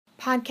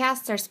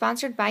Podcasts are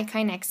sponsored by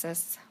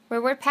KaiNexus,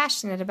 where we're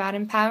passionate about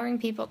empowering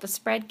people to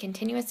spread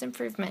continuous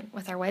improvement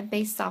with our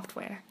web-based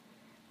software.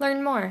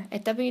 Learn more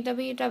at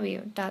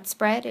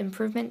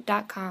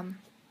www.spreadimprovement.com.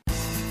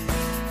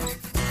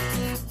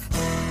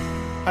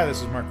 Hi,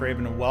 this is Mark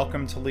Raven, and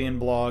welcome to Lean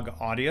Blog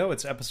Audio.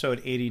 It's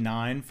episode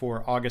 89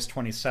 for August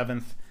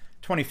 27th,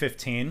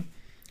 2015.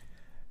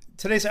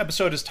 Today's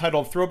episode is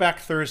titled Throwback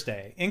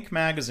Thursday. Inc.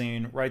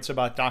 magazine writes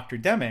about Dr.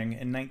 Deming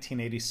in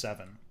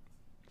 1987.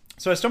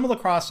 So I stumbled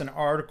across an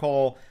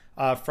article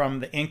from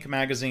the Inc.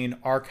 magazine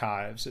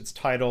archives. It's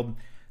titled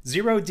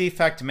Zero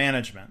Defect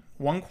Management,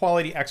 One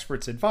Quality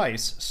Expert's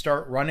Advice,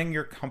 Start Running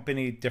Your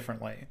Company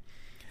Differently.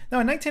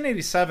 Now, in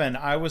 1987,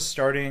 I was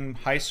starting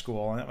high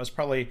school, and it was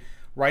probably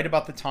right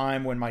about the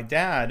time when my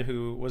dad,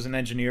 who was an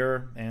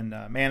engineer and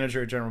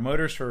manager at General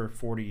Motors for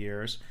 40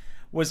 years,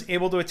 was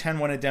able to attend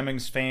one of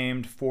Deming's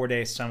famed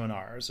 4-day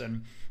seminars.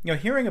 And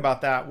hearing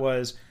about that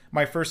was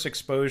my first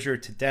exposure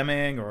to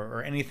Deming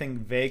or anything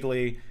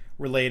vaguely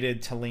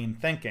related to lean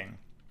thinking.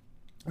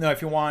 Now,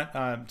 if you want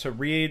to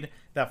read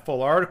that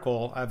full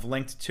article, I've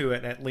linked to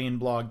it at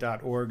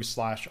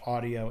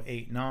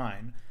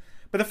leanblog.org/audio89.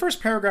 But the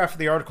first paragraph of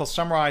the article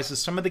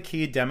summarizes some of the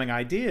key Deming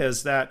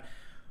ideas that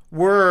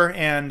were,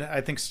 and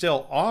I think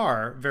still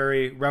are,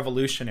 very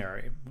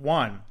revolutionary.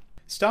 1,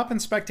 stop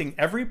inspecting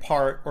every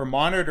part or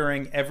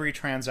monitoring every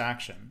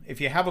transaction. If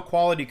you have a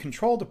quality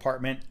control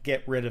department,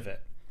 get rid of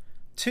it.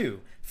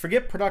 2,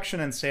 forget production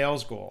and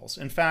sales goals.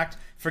 In fact,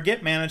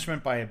 forget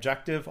management by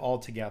objective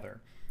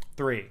altogether.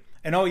 3,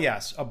 and oh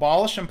yes,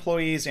 abolish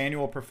employees'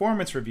 annual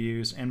performance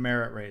reviews and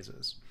merit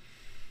raises.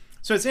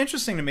 So it's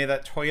interesting to me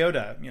that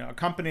Toyota, a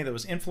company that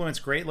was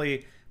influenced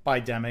greatly by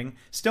Deming,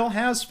 still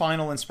has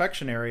final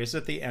inspection areas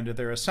at the end of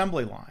their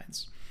assembly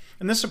lines.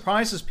 And this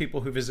surprises people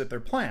who visit their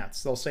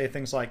plants. They'll say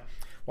things like,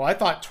 well, I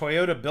thought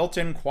Toyota built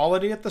in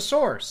quality at the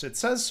source. It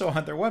says so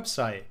on their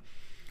website.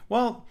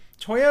 Well,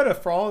 Toyota,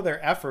 for all of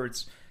their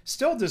efforts,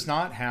 still does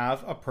not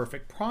have a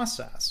perfect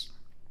process.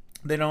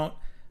 They don't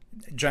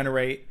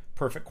generate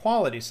perfect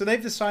quality. So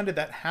they've decided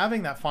that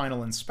having that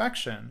final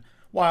inspection,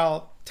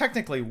 while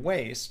technically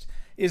waste,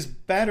 is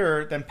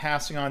better than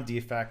passing on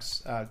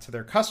defects to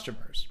their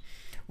customers.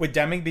 Would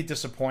Deming be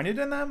disappointed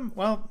in them?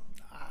 Well,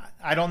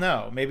 I don't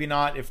know. Maybe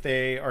not if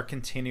they are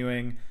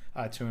continuing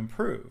to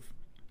improve.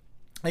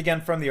 Again,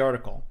 from the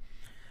article.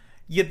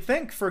 You'd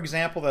think, for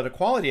example, that a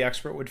quality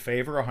expert would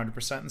favor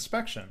 100%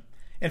 inspection.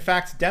 In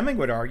fact, Deming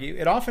would argue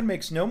it often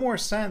makes no more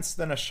sense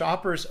than a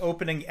shopper's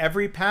opening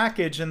every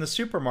package in the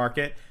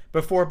supermarket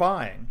before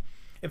buying.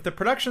 If the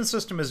production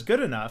system is good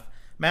enough,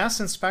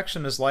 mass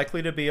inspection is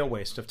likely to be a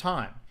waste of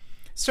time.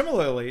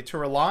 Similarly, to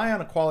rely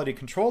on a quality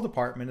control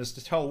department is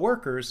to tell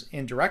workers,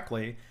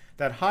 indirectly,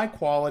 that high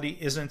quality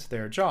isn't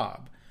their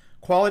job.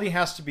 Quality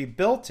has to be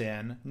built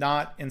in,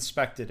 not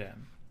inspected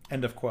in.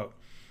 End of quote.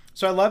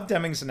 So I love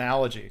Deming's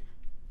analogy.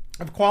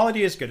 If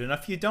quality is good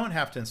enough, you don't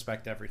have to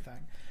inspect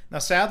everything. Now,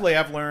 sadly,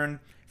 I've learned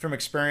from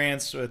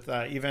experience with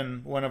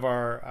even one of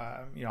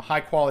our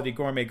high-quality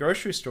gourmet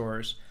grocery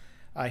stores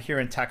here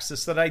in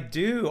Texas that I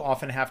do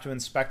often have to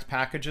inspect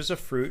packages of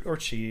fruit or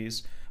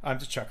cheese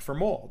to check for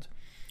mold.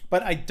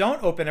 But I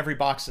don't open every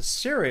box of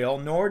cereal,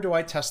 nor do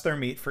I test their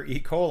meat for E.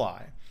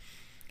 coli.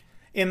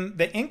 In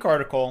the Inc.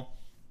 article,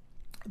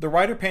 the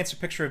writer paints a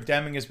picture of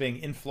Deming as being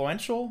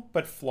influential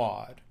but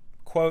flawed.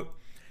 Quote,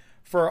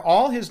 for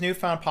all his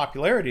newfound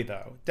popularity,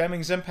 though,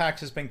 Deming's impact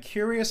has been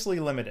curiously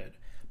limited,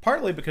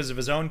 partly because of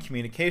his own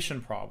communication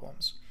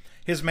problems.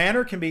 His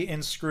manner can be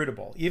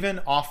inscrutable,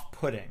 even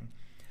off-putting.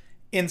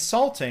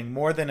 Insulting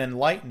more than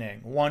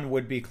enlightening, one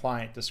would-be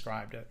client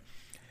described it.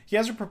 He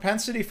has a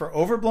propensity for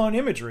overblown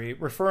imagery,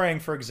 referring,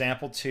 for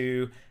example,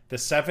 to the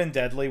 7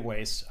 deadly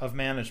wastes of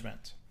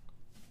management.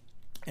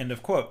 End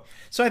of quote.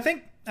 So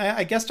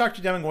I guess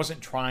Dr. Deming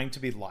wasn't trying to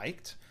be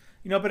liked,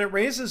 but it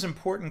raises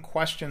important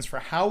questions for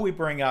how we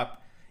bring up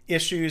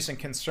issues and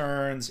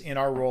concerns in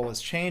our role as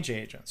change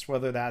agents,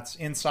 whether that's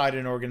inside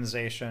an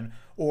organization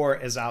or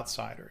as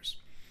outsiders.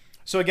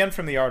 So again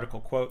from the article,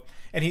 quote,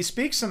 and he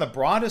speaks in the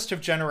broadest of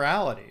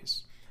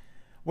generalities.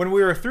 When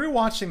we were through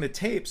watching the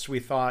tapes, we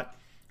thought,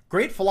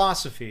 great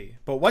philosophy,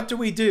 but what do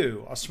we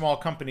do? A small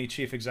company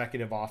chief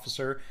executive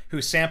officer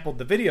who sampled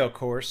the video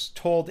course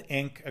told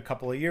Inc. a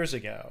couple of years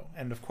ago,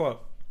 end of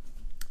quote.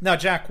 Now,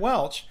 Jack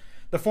Welch,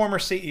 the former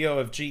CEO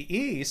of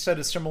GE, said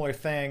a similar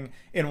thing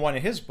in one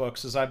of his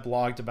books, as I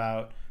blogged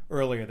about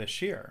earlier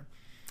this year.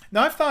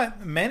 Now, I've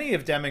thought many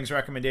of Deming's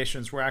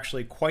recommendations were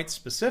actually quite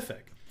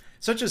specific,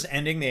 such as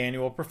ending the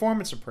annual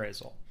performance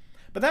appraisal.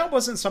 But that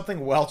wasn't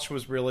something Welch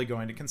was really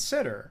going to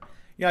consider.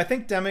 I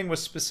think Deming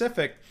was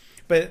specific,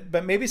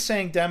 but maybe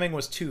saying Deming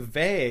was too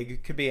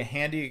vague could be a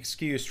handy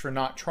excuse for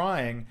not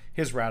trying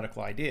his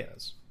radical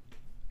ideas.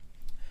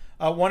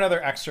 One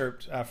other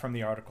excerpt from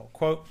the article,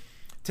 quote,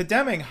 to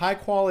Deming, high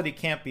quality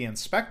can't be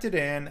inspected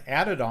in,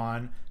 added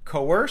on,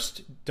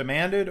 coerced,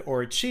 demanded,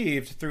 or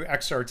achieved through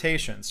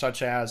exhortation,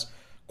 such as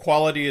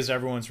quality is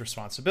everyone's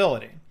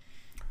responsibility.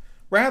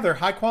 Rather,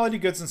 high quality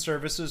goods and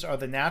services are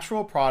the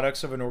natural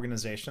products of an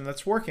organization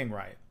that's working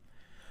right.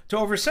 To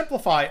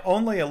oversimplify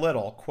only a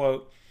little,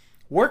 quote,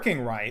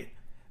 working right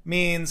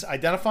means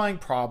identifying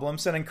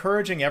problems and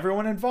encouraging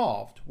everyone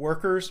involved,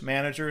 workers,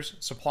 managers,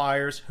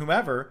 suppliers,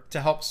 whomever, to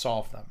help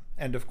solve them,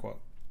 end of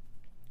quote.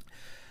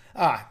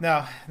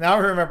 Now I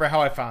remember how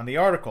I found the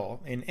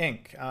article in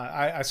Inc.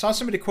 I saw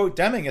somebody quote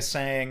Deming as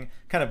saying,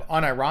 kind of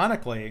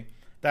unironically,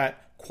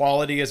 that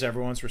quality is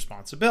everyone's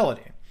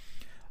responsibility.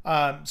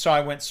 So I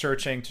went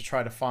searching to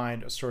try to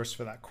find a source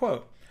for that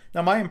quote.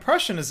 Now, my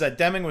impression is that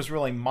Deming was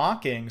really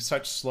mocking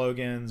such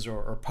slogans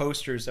or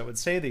posters that would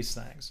say these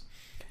things.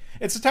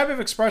 It's the type of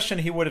expression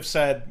he would have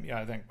said,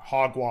 I think,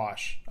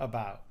 hogwash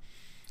about.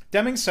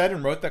 Deming said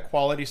and wrote that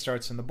quality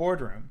starts in the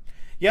boardroom.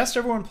 Yes,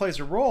 everyone plays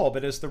a role,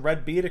 but as the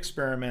Red Bead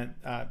experiment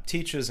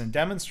teaches and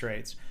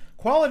demonstrates,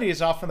 quality is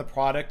often the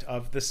product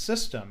of the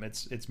system.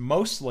 It's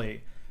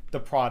mostly the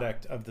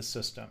product of the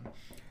system.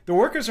 The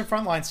workers and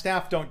frontline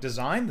staff don't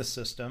design the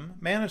system,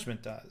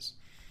 management does.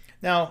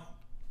 Now,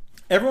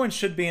 everyone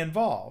should be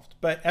involved,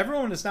 but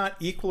everyone is not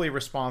equally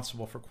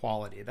responsible for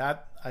quality.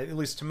 That, at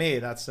least to me,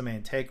 that's the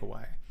main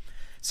takeaway.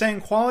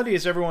 Saying quality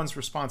is everyone's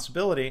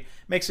responsibility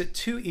makes it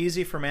too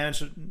easy for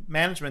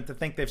management to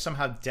think they've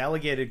somehow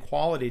delegated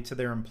quality to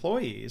their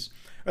employees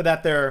or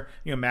that they're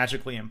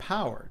magically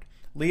empowered.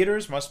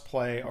 Leaders must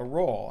play a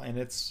role, and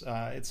it's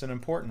an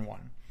important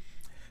one.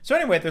 So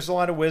anyway, there's a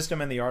lot of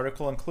wisdom in the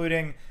article,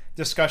 including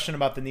discussion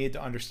about the need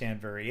to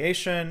understand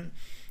variation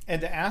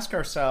and to ask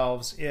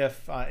ourselves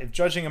if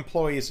judging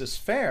employees is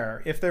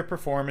fair if their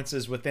performance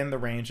is within the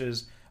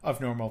ranges of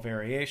normal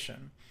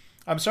variation.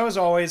 So as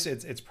always,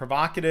 it's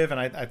provocative and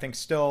I think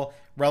still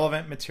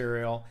relevant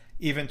material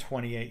even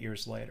 28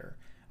 years later.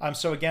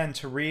 So again,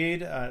 to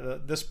read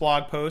this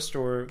blog post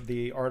or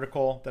the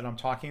article that I'm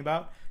talking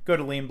about, go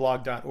to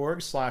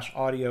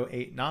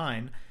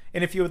leanblog.org/audio89.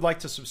 And if you would like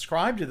to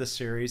subscribe to this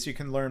series, you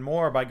can learn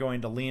more by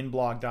going to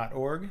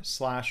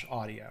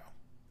leanblog.org/audio.